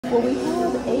Well, we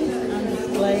have 8 on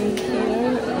display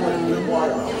here.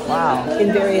 Wow.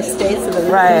 In various states of the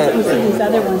leaf. Right. You see these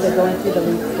other ones are going through the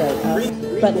leaf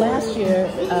state. But last year,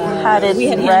 we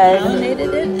had red.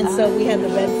 pollinated it, and so we had the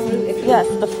red fruit. Yes,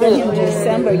 the fruit. In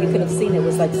December, you could have seen it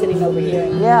was like sitting over here.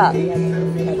 And Yeah. we had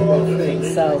the red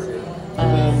fruit. So,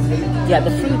 yeah,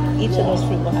 the fruit, each of those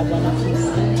fruit will have one or two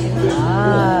seeds.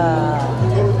 Ah.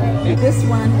 This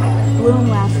one bloomed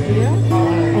last year,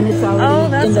 and it's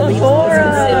already in the leaf.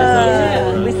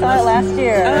 Yeah. We saw it last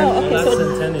year. Oh, okay. So,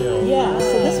 Centennial. yeah,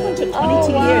 so this one took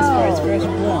 22 years for its first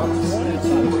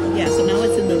bloom. Yeah, so now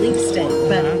it's in the leaf state,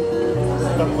 but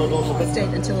state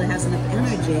until it has enough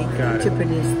energy to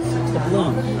produce the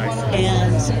bloom.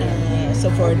 And so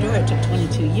for a door, it took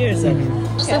 22 years.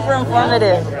 Super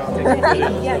informative.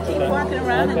 Yeah, keep walking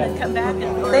around and then come back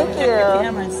and Thank you. check the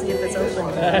camera and see if it's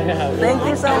open. Thank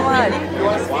you so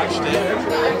much. Watched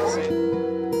it.